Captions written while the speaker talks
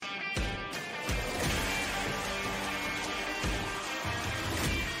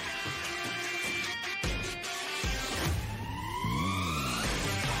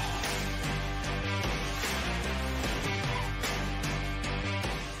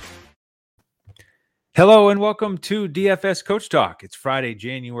Hello and welcome to DFS Coach Talk. It's Friday,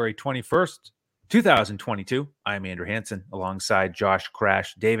 January 21st, 2022. I'm Andrew Hansen alongside Josh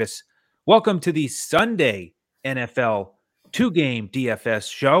Crash Davis. Welcome to the Sunday NFL two-game DFS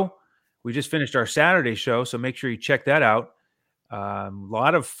show. We just finished our Saturday show, so make sure you check that out. A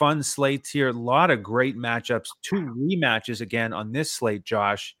lot of fun slates here, a lot of great matchups, two rematches again on this slate,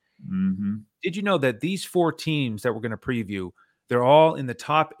 Josh. Did you know that these four teams that we're going to preview, they're all in the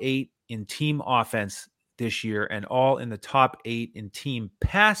top 8 in team offense this year and all in the top 8 in team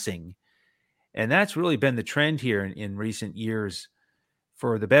passing? And that's really been the trend here in recent years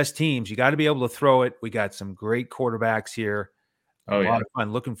for the best teams. You got to be able to throw it. We got some great quarterbacks here. A lot of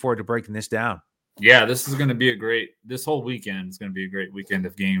fun. Looking forward to breaking this down. Yeah, this is going to be this whole weekend is going to be a great weekend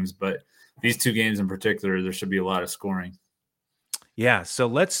of games, but these two games in particular, there should be a lot of scoring. Yeah, so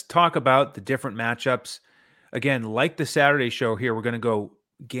let's talk about the different matchups. Again, like the Saturday show here, we're going to go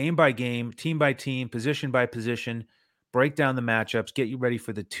game by game, team by team, position by position, break down the matchups, get you ready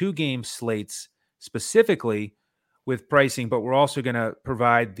for the two-game slates specifically with pricing, but we're also going to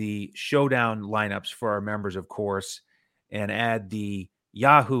provide the showdown lineups for our members, of course, and add the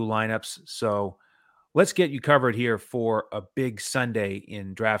Yahoo lineups. So let's get you covered here for a big Sunday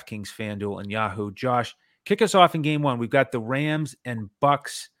in DraftKings, FanDuel, and Yahoo. Josh, kick us off in game one. We've got the Rams and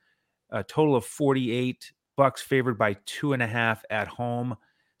Bucks, a total of 48. Bucks favored by 2.5 at home.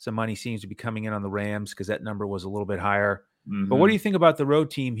 Some money seems to be coming in on the Rams because that number was a little bit higher. But what do you think about the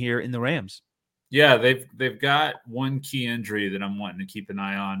road team here in the Rams? Yeah, they've got one key injury that I'm wanting to keep an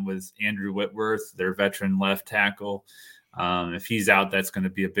eye on with Andrew Whitworth, their veteran left tackle. If he's out, that's going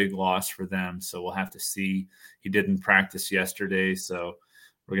to be a big loss for them. So we'll have to see. He didn't practice yesterday, so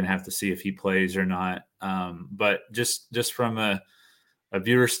we're going to have to see if he plays or not. But just from a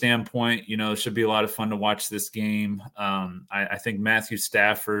viewer standpoint, it should be a lot of fun to watch this game. I think Matthew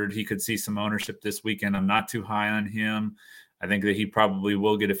Stafford, he could see some ownership this weekend. I'm not too high on him. I think that he probably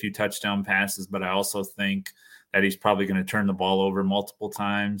will get a few touchdown passes, but I also think that he's probably going to turn the ball over multiple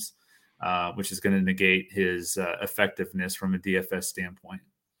times, which is going to negate his effectiveness from a DFS standpoint.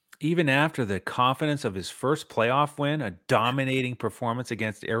 Even after the confidence of his first playoff win, a dominating performance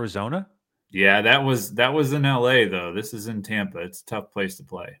against Arizona? Yeah, that was in LA, though. This is in Tampa. It's a tough place to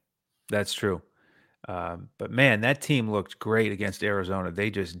play. That's true. But, man, that team looked great against Arizona. They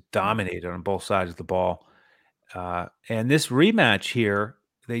just dominated on both sides of the ball. And this rematch here,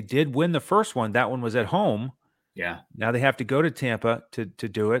 they did win the first one. That one was at home. Yeah. Now they have to go to Tampa to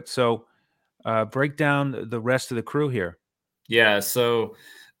do it. So break down the rest of the crew here. Yeah. So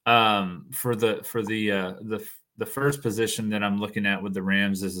for the first position that I'm looking at with the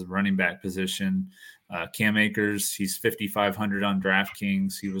Rams is the running back position. Cam Akers, he's 5,500 on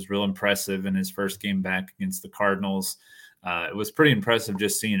DraftKings. He was real impressive in his first game back against the Cardinals. It was pretty impressive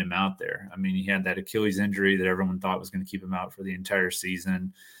just seeing him out there. I mean, he had that Achilles injury that everyone thought was going to keep him out for the entire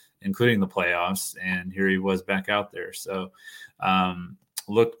season, including the playoffs. And here he was back out there. So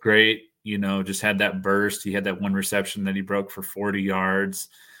looked great, just had that burst. He had that one reception that he broke for 40 yards.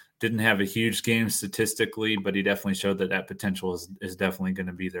 Didn't have a huge game statistically, but he definitely showed that potential is definitely going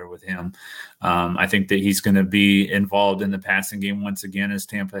to be there with him. I think that he's going to be involved in the passing game once again, as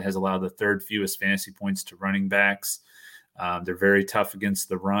Tampa has allowed the third fewest fantasy points to running backs. They're very tough against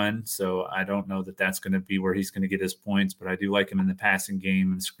the run, so I don't know that that's going to be where he's going to get his points, but I do like him in the passing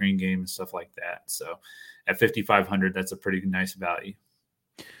game and screen game and stuff like that. So at 5,500, that's a pretty nice value.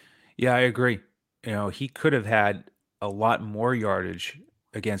 Yeah, I agree. He could have had a lot more yardage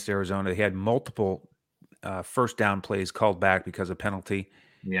against Arizona. They had multiple first down plays called back because of penalty.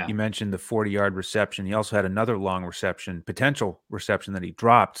 Yeah. You mentioned the 40-yard reception. He also had another long reception, potential reception that he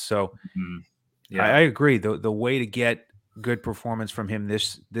dropped. So yeah. I agree. The way to get good performance from him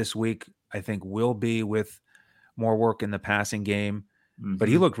this week, I think, will be with more work in the passing game. But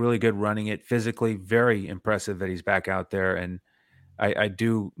he looked really good running it physically. Very impressive that he's back out there. And I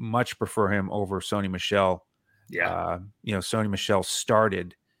do much prefer him over Sony Michel. Yeah. Sony Michel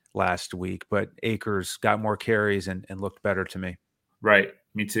started last week, but Akers got more carries and looked better to me. Right.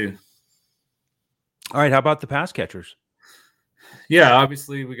 Me too. All right. How about the pass catchers? Yeah,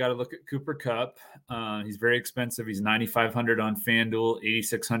 obviously we got to look at Cooper Kupp. He's very expensive. He's 9,500 on FanDuel,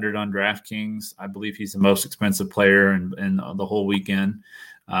 8,600 on DraftKings. I believe he's the most expensive player in the whole weekend.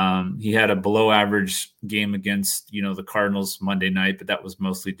 He had a below average game against, the Cardinals Monday night, but that was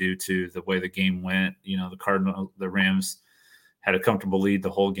mostly due to the way the game went. The Rams had a comfortable lead the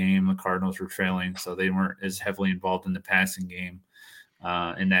whole game. The Cardinals were trailing, so they weren't as heavily involved in the passing game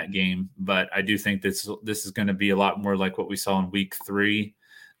in that game. But I do think this is going to be a lot more like what we saw in week 3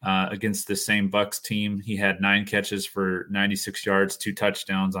 against the same Bucks team. He had 9 catches for 96 yards, 2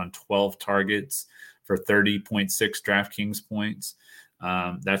 touchdowns on 12 targets for 30.6 DraftKings points.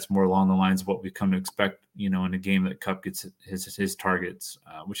 That's more along the lines of what we come to expect, in a game that Kupp gets his targets,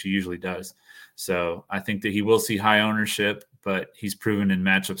 which he usually does. So I think that he will see high ownership, but he's proven in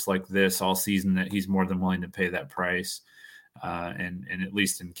matchups like this all season that he's more than willing to pay that price. And at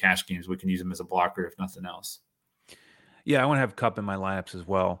least in cash games, we can use him as a blocker, if nothing else. Yeah, I want to have Kupp in my lineups as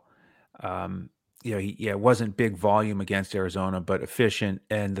well. It wasn't big volume against Arizona, but efficient.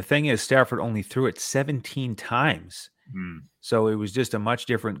 And the thing is, Stafford only threw it 17 times. So it was just a much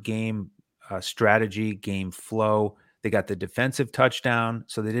different game strategy, game flow. They got the defensive touchdown,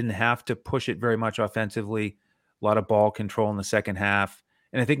 so they didn't have to push it very much offensively. A lot of ball control in the second half.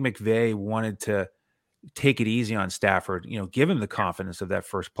 And I think McVay wanted to take it easy on Stafford, give him the confidence of that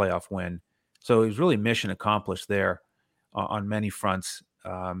first playoff win. So it was really mission accomplished there on many fronts.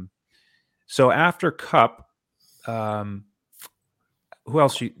 So after Kupp, who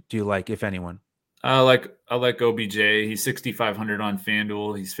else do you like, if anyone? I like OBJ. He's 6,500 on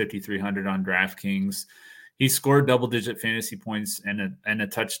FanDuel. He's 5,300 on DraftKings. He scored double-digit fantasy points and a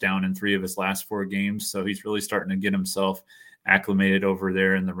touchdown in 3 of his last 4 games. So he's really starting to get himself acclimated over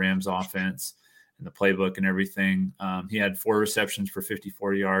there in the Rams offense and the playbook and everything. He had 4 receptions for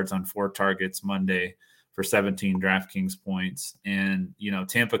 54 yards on 4 targets Monday for 17 DraftKings points. And,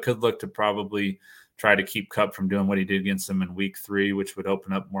 Tampa could look to probably try to keep Kupp from doing what he did against them in week 3, which would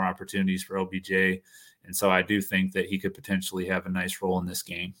open up more opportunities for OBJ. And so I do think that he could potentially have a nice role in this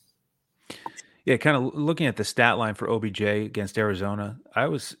game. Yeah, kind of looking at the stat line for OBJ against Arizona,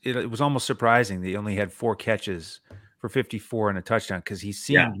 it was almost surprising that he only had 4 catches for 54 and a touchdown, because he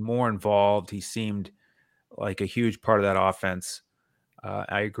seemed more involved. He seemed like a huge part of that offense.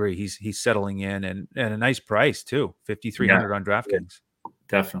 I agree. He's settling in, and a nice price too, 5,300 on DraftKings.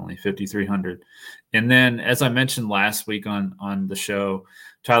 Definitely 5,300. And then, as I mentioned last week on the show,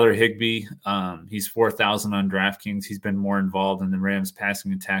 Tyler Higbee, he's 4,000 on DraftKings. He's been more involved in the Rams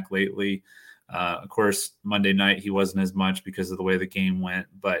passing attack lately. Of course, Monday night he wasn't as much because of the way the game went,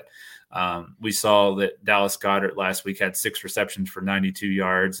 but we saw that Dallas Goedert last week had 6 receptions for 92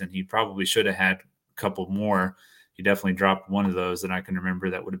 yards, and he probably should have had a couple more. He definitely dropped one of those, and I can remember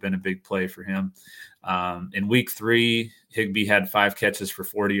that would have been a big play for him. In week 3, Higbee had 5 catches for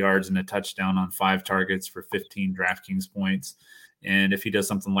 40 yards and a touchdown on 5 targets for 15 DraftKings points. And if he does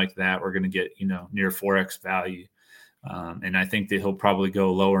something like that, we're going to get, near 4x value. And I think that he'll probably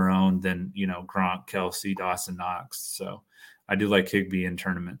go lower owned than, Gronk, Kelsey, Dawson Knox. So I do like Higbee in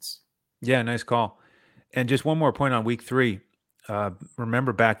tournaments. Yeah, nice call. And just one more point on week 3.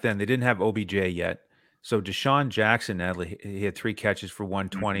 Remember back then, they didn't have OBJ yet. So Deshaun Jackson, he had 3 catches for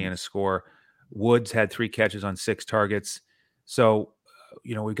 120 and a score. Woods had 3 catches on 6 targets. So,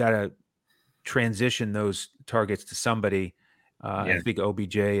 we've got to transition those targets to somebody. I think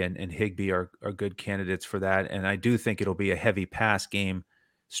OBJ and Higbee are good candidates for that. And I do think it'll be a heavy pass game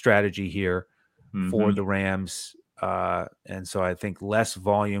strategy here for the Rams. And so I think less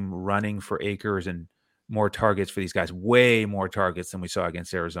volume running for Akers and more targets for these guys, way more targets than we saw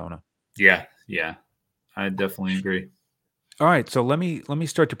against Arizona. Yeah. I definitely agree. All right, so let me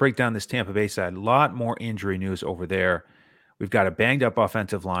start to break down this Tampa Bay side. A lot more injury news over there. We've got a banged up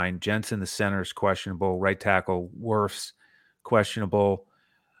offensive line. Jensen, the center, is questionable. Right tackle, Wirfs, questionable.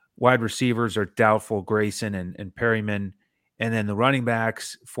 Wide receivers are doubtful, Grayson and Perryman. And then the running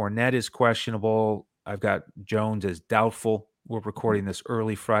backs, Fournette is questionable. I've got Jones as doubtful. We're recording this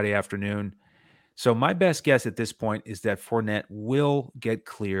early Friday afternoon. So my best guess at this point is that Fournette will get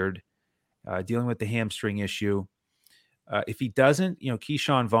cleared, dealing with the hamstring issue. If he doesn't,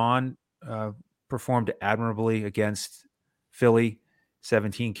 Keyshawn Vaughn performed admirably against Philly.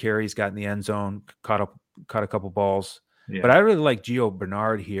 17 carries, got in the end zone, caught a couple balls. Yeah. But I really like Gio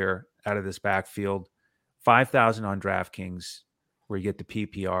Bernard here out of this backfield. 5,000 on DraftKings, where you get the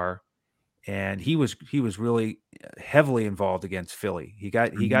PPR, and he was really heavily involved against Philly. He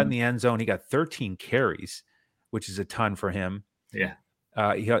got in the end zone. He got 13 carries, which is a ton for him. Yeah.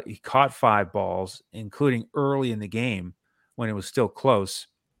 He caught 5 balls, including early in the game when it was still close.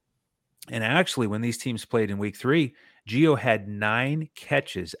 And actually, when these teams played in week 3, Gio had 9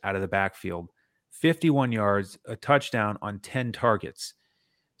 catches out of the backfield, 51 yards, a touchdown on 10 targets.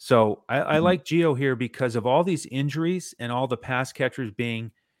 So I like Gio here because of all these injuries and all the pass catchers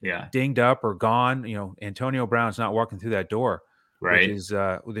being dinged up or gone. Antonio Brown's not walking through that door, right?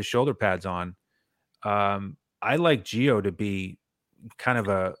 With his shoulder pads on. I like Gio to be kind of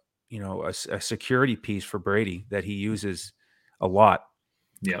a security piece for Brady that he uses a lot.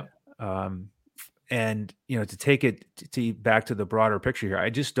 Yeah. And to take it back to the broader picture here,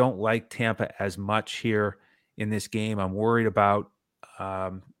 I just don't like Tampa as much here in this game. I'm worried about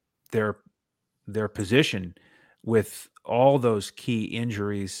their their position with all those key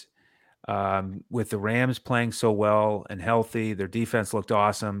injuries. With the Rams playing so well and healthy, their defense looked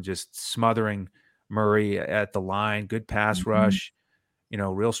awesome, just smothering Murray at the line. Good pass rush,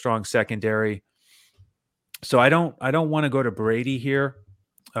 real strong secondary. So I don't want to go to Brady here.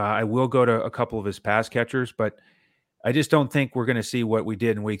 I will go to a couple of his pass catchers, but I just don't think we're going to see what we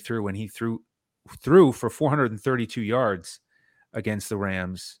did in week 3 when he threw for 432 yards against the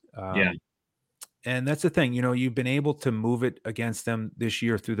Rams. And that's the thing, you've been able to move it against them this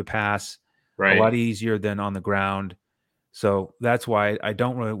year through the pass a lot easier than on the ground. So that's why I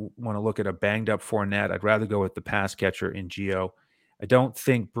don't really want to look at a banged up Fournette. I'd rather go with the pass catcher in Gio. I don't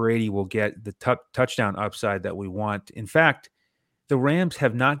think Brady will get the touchdown upside that we want. In fact, the Rams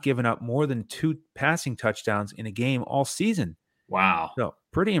have not given up more than 2 passing touchdowns in a game all season. Wow. So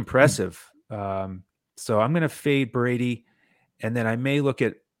pretty impressive. So I'm going to fade Brady, and then I may look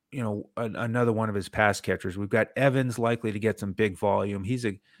at, another one of his pass catchers. We've got Evans likely to get some big volume. He's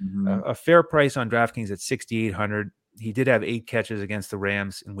a fair price on DraftKings at 6,800. He did have 8 catches against the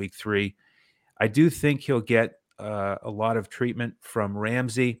Rams in week 3. I do think he'll get a lot of treatment from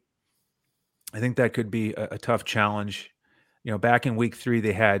Ramsey. I think that could be a tough challenge. Back in week 3,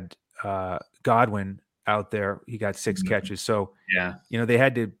 they had Godwin out there. He got 6 catches. So, they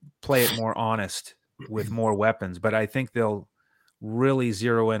had to play it more honest with more weapons. But I think they'll really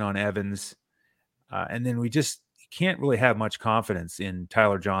zero in on Evans. And then we just can't really have much confidence in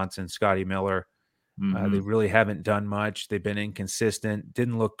Tyler Johnson, Scotty Miller. They really haven't done much. They've been inconsistent.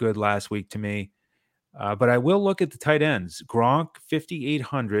 Didn't look good last week to me. But I will look at the tight ends. Gronk,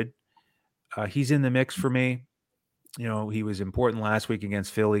 5,800. He's in the mix for me. He was important last week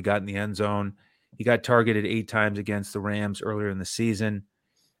against Philly, got in the end zone. He got targeted 8 times against the Rams earlier in the season.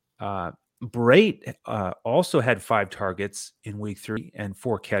 Brait also had 5 targets in week 3 and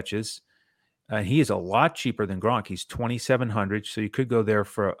 4 catches. He is a lot cheaper than Gronk. He's 2,700, so you could go there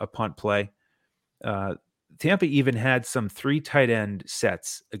for a punt play. Tampa even had some 3 tight end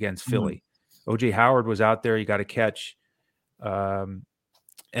sets against Philly. O.J. Howard was out there. He got a catch. And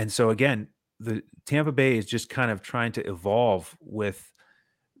so, again, the Tampa Bay is just kind of trying to evolve with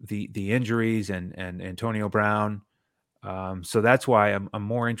the injuries and Antonio Brown. So that's why I'm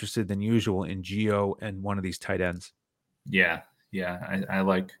more interested than usual in Gio and one of these tight ends. Yeah. I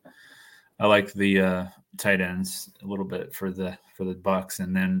like the tight ends a little bit for the Bucks.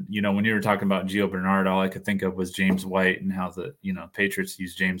 And then, when you were talking about Gio Bernard, all I could think of was James White and how the, Patriots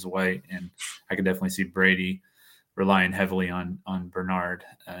use James White. And I could definitely see Brady relying heavily on Bernard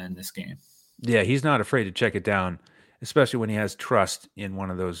in this game. Yeah, he's not afraid to check it down, especially when he has trust in one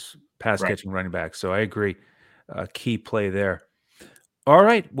of those pass-catching running backs. So I agree. Key play there. All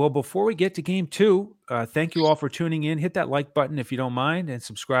right. Well, before we get to game 2, thank you all for tuning in. Hit that like button if you don't mind, and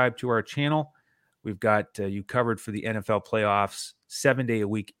subscribe to our channel. We've got you covered for the NFL playoffs,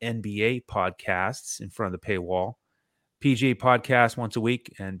 7-day-a-week NBA podcasts in front of the paywall, PGA podcast once a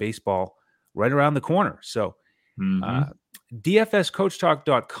week, and baseball right around the corner. So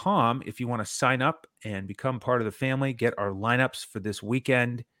DFSCoachTalk.com if you want to sign up and become part of the family. Get our lineups for this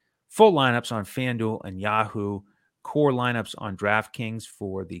weekend, full lineups on FanDuel and Yahoo, core lineups on DraftKings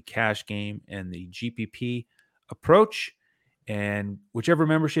for the cash game and the GPP approach. And whichever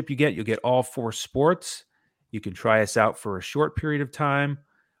membership you get, you'll get all 4 sports. You can try us out for a short period of time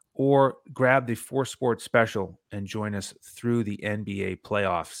or grab the 4 sports special and join us through the NBA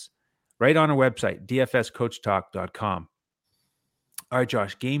playoffs right on our website, DFSCoachTalk.com. All right,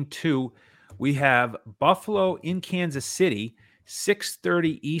 Josh, game 2, we have Buffalo in Kansas City,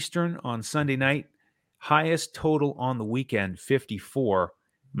 6:30 Eastern on Sunday night. Highest total on the weekend, 54.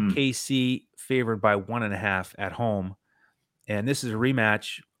 KC favored by 1.5 at home. And this is a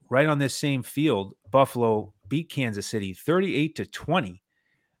rematch right on this same field. Buffalo beat Kansas City 38-20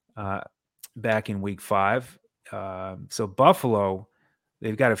 back in week 5. So Buffalo,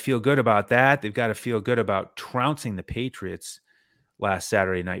 they've got to feel good about that. They've got to feel good about trouncing the Patriots last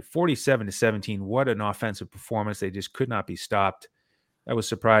Saturday night, 47-17. What an offensive performance. They just could not be stopped. I was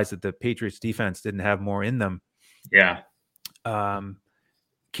surprised that the Patriots defense didn't have more in them. Yeah.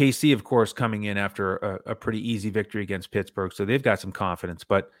 KC, of course, coming in after a pretty easy victory against Pittsburgh. So they've got some confidence.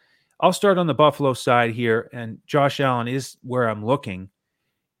 But I'll start on the Buffalo side here. And Josh Allen is where I'm looking.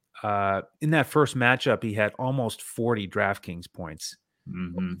 In that first matchup, he had almost 40 DraftKings points.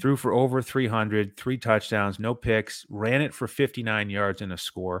 Threw for over 300, 3 touchdowns, no picks, ran it for 59 yards and a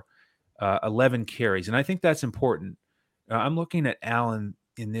score, 11 carries. And I think that's important. I'm looking at Allen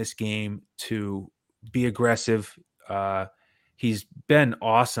in this game to be aggressive. He's been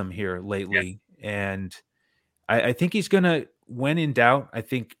awesome here lately. And I think he's going to, when in doubt, I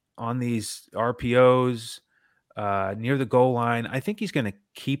think on these RPOs near the goal line. I think he's going to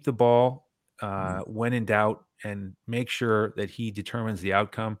keep the ball when in doubt and make sure that he determines the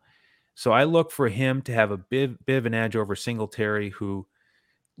outcome. So I look for him to have a bit of an edge over Singletary, who,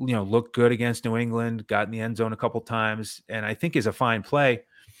 looked good against New England, got in the end zone a couple times, and I think is a fine play.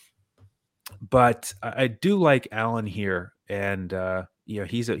 But I do like Allen here, and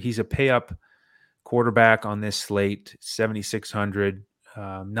he's a pay up quarterback on this slate, 7,600,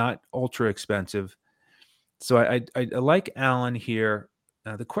 not ultra expensive. So I like Allen here.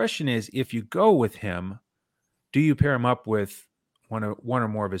 The question is, if you go with him, do you pair him up with one or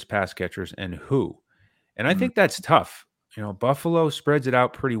more of his pass catchers, and who? And I think that's tough. Buffalo spreads it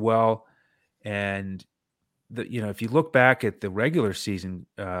out pretty well, and if you look back at the regular season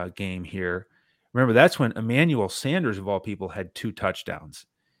game here, remember that's when Emmanuel Sanders, of all people, had 2 touchdowns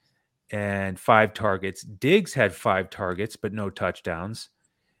and 5 targets. Diggs had 5 targets but no touchdowns.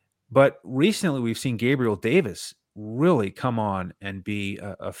 But recently we've seen Gabriel Davis really come on and be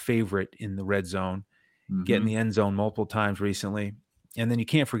a favorite in the red zone, get in the end zone multiple times recently. And then you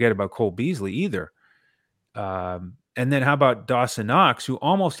can't forget about Cole Beasley either. And then how about Dawson Knox, who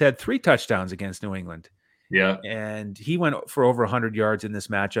almost had 3 touchdowns against New England? Yeah. And he went for over 100 yards in this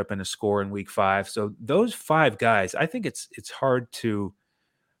matchup and a score in week 5. So those 5 guys, I think it's hard to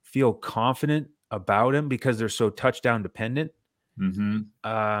feel confident about him because they're so touchdown dependent.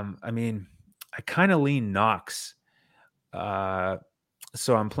 I mean, I kind of lean Knox.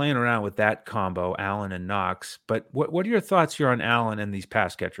 So I'm playing around with that combo, Allen and Knox. But what are your thoughts here on Allen and these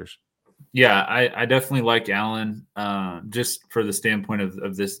pass catchers? Yeah, I definitely like Allen. Just for the standpoint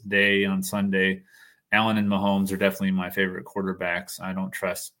of this day on Sunday, Allen and Mahomes are definitely my favorite quarterbacks. I don't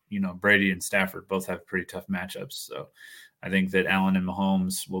trust, Brady and Stafford both have pretty tough matchups. So I think that Allen and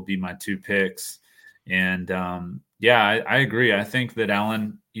Mahomes will be my 2 picks. And I agree. I think that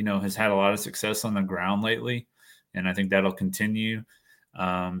Allen, has had a lot of success on the ground lately, and I think that'll continue.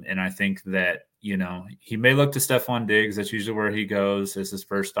 And I think that, he may look to Stephon Diggs. That's usually where he goes as his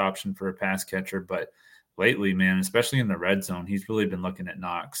first option for a pass catcher. But lately, man, especially in the red zone, he's really been looking at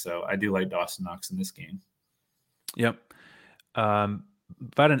Knox. So I do like Dawson Knox in this game. Yep. About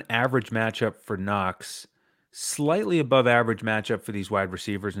an average matchup for Knox, slightly above average matchup for these wide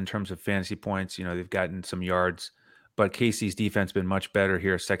receivers in terms of fantasy points. They've gotten some yards, but KC's defense been much better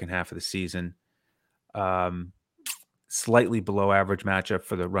here second half of the season. Slightly below average matchup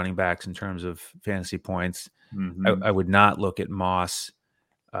for the running backs in terms of fantasy points. I would not look at Moss.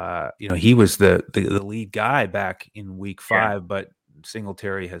 He was the lead guy back in week 5, but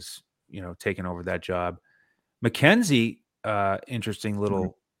Singletary has, taken over that job. McKenzie, interesting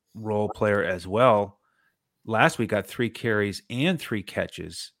little role player as well. Last week got 3 carries and 3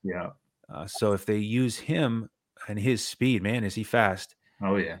 catches. Yeah. So if they use him and his speed, man, is he fast?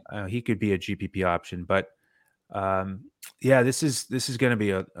 Oh yeah. He could be a GPP option, but this is going to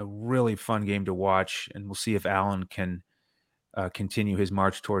be a really fun game to watch, and we'll see if Allen can continue his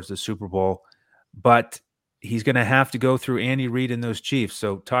march towards the Super Bowl. But he's going to have to go through Andy Reid and those Chiefs.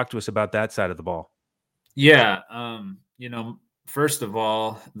 So talk to us about that side of the ball. Yeah. First of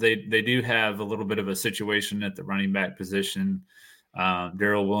all, they do have a little bit of a situation at the running back position.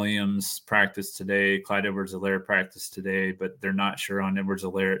 Darrell Williams practiced today. Clyde Edwards-Helaire practiced today, but they're not sure on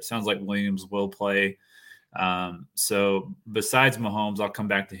Edwards-Helaire. It sounds like Williams will play. So besides Mahomes, I'll come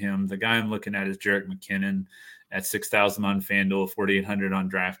back to him. The guy I'm looking at is Jerick McKinnon at 6,000 on FanDuel, 4,800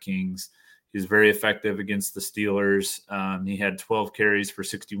 on DraftKings. He's very effective against the Steelers. He had 12 carries for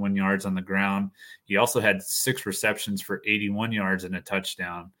 61 yards on the ground. He also had 6 receptions for 81 yards and a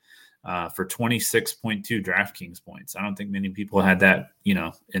touchdown for 26.2 DraftKings points. I don't think many people had that,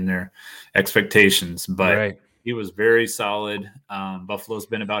 in their expectations, but he was very solid. Buffalo's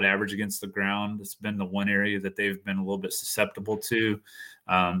been about average against the ground. It's been the one area that they've been a little bit susceptible to.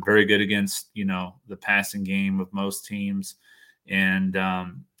 Very good against, the passing game of most teams. And,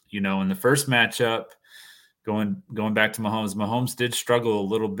 in the first matchup, going back to Mahomes did struggle a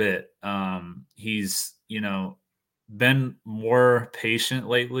little bit. He's, been more patient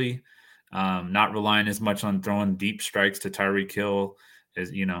lately, not relying as much on throwing deep strikes to Tyreek Hill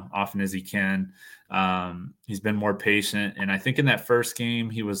as, often as he can. He's been more patient. And I think in that first game,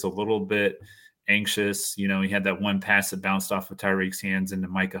 he was a little bit anxious. He had that one pass that bounced off of Tyreek's hands into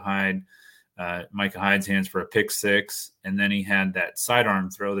Micah Hyde's hands for a pick 6. And then he had that sidearm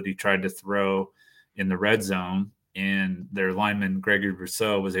throw that he tried to throw in the red zone. And their lineman, Gregory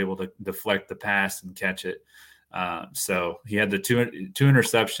Rousseau, was able to deflect the pass and catch it. So he had the two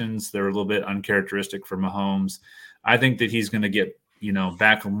interceptions. They were a little bit uncharacteristic for Mahomes. I think that he's going to get,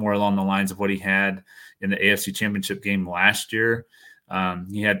 back more along the lines of what he had in the AFC Championship game last year.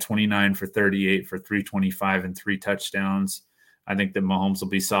 He had 29 for 38 for 325 and 3 touchdowns. I think that Mahomes will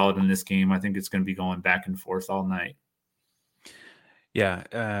be solid in this game. I think it's going to be going back and forth all night.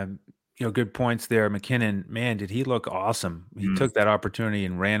 Yeah. Good points there. McKinnon, man, did he look awesome. He took that opportunity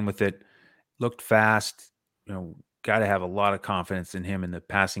and ran with it, looked fast, got to have a lot of confidence in him in the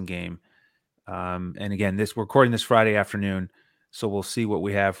passing game. And again, we're recording this Friday afternoon, so we'll see what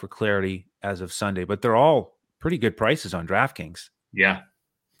we have for clarity as of Sunday, but they're all pretty good prices on DraftKings. Yeah.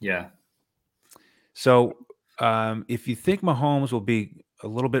 So if you think Mahomes will be a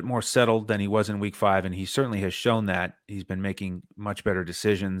little bit more settled than he was in week 5, and he certainly has shown that, he's been making much better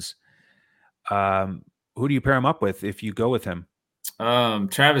decisions. Who do you pair him up with if you go with him?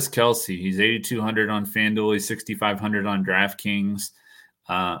 Travis Kelce. He's 8,200 on FanDuel. He's 6,500 on DraftKings.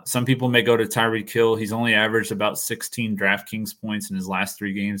 Some people may go to Tyreek Hill. He's only averaged about 16 DraftKings points in his last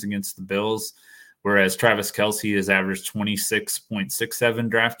 3 games against the Bills, whereas Travis Kelce has averaged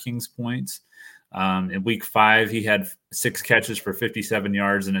 26.67 DraftKings points. In week 5, he had 6 catches for 57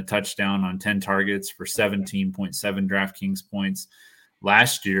 yards and a touchdown on 10 targets for 17.7 DraftKings points.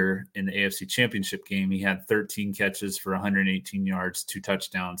 Last year in the AFC Championship game, he had 13 catches for 118 yards, 2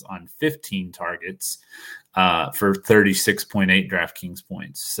 touchdowns on 15 targets for 36.8 DraftKings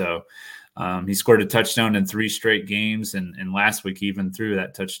points. So he scored a touchdown in 3 straight games, and last week he even threw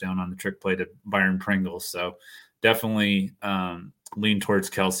that touchdown on the trick play to Byron Pringle. So definitely lean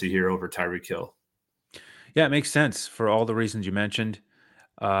towards Kelce here over Tyreek Hill. Yeah, it makes sense for all the reasons you mentioned.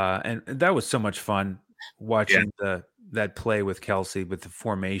 And that was so much fun watching that play with Kelce with the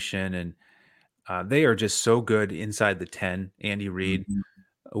formation, and they are just so good inside the 10, Andy Reid,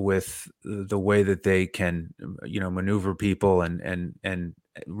 with the way that they can, maneuver people and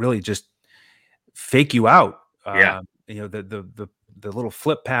really just fake you out. The little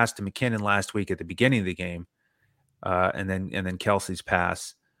flip pass to McKinnon last week at the beginning of the game, and then Kelce's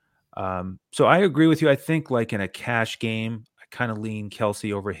pass. So I agree with you. I think like in a cash game, I kind of lean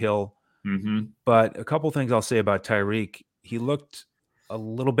Kelce over Hill. But a couple things I'll say about Tyreek. He looked a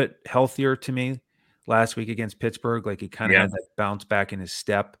little bit healthier to me last week against Pittsburgh. Like he kind of had that bounce back in his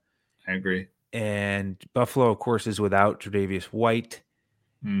step. I agree. And Buffalo, of course, is without Tre'Davious White.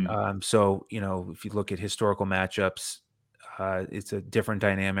 So, if you look at historical matchups, it's a different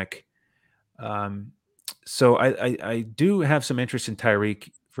dynamic. So I do have some interest in Tyreek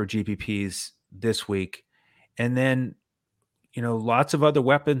for GPPs this week. And then, lots of other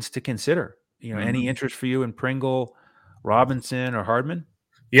weapons to consider. Any interest for you in Pringle, Robinson, or Hardman?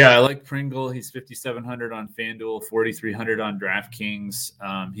 Yeah, I like Pringle. He's 5,700 on FanDuel, 4,300 on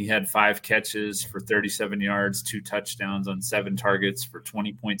DraftKings. He had 5 catches for 37 yards, 2 touchdowns on 7 targets for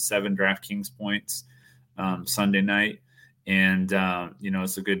 20.7 DraftKings points Sunday night. And,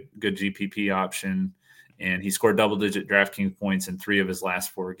 it's a good GPP option. And he scored double-digit DraftKings points in 3 of his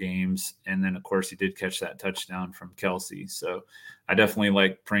last 4 games. And then, of course, he did catch that touchdown from Kelce. So I definitely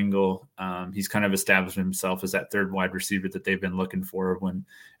like Pringle. He's kind of established himself as that third wide receiver that they've been looking for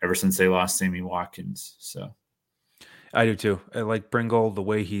ever since they lost Sammy Watkins. So I do too. I like Pringle, the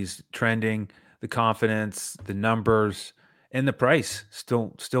way he's trending, the confidence, the numbers, and the price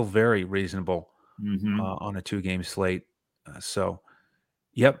still very reasonable on a 2-game slate. So,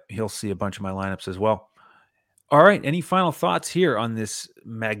 yep, he'll see a bunch of my lineups as well. All right. Any final thoughts here on this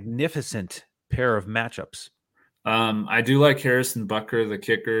magnificent pair of matchups? I do like Harrison Butker, the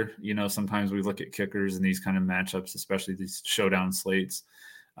kicker. Sometimes we look at kickers in these kind of matchups, especially these showdown slates.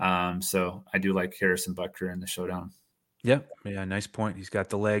 So I do like Harrison Butker in the showdown. Yeah. Nice point. He's got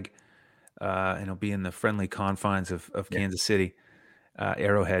the leg, and he'll be in the friendly confines of Kansas City,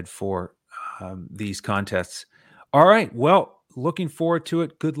 Arrowhead for these contests. All right. Well, looking forward to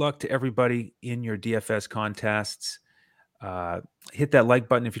it. Good luck to everybody in your DFS contests. Hit that like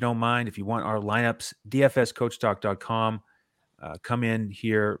button if you don't mind. If you want our lineups, dfscoachtalk.com. Come in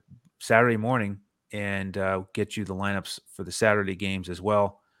here Saturday morning and get you the lineups for the Saturday games as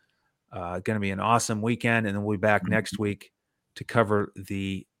well. Going to be an awesome weekend, and then we'll be back next week to cover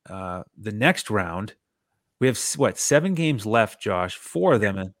the next round. We have 7 games left, Josh? 4 of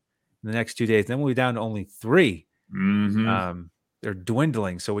them in the next 2 days. Then we'll be down to only 3. They're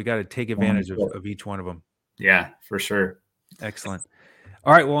dwindling, so we got to take advantage of each one of them. Yeah, for sure. Excellent.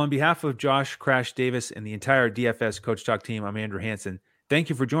 All right. Well, on behalf of Josh Crash Davis and the entire DFS Coach Talk team, I'm Andrew Hansen. Thank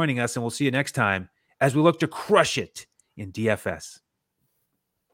you for joining us, and we'll see you next time as we look to crush it in DFS.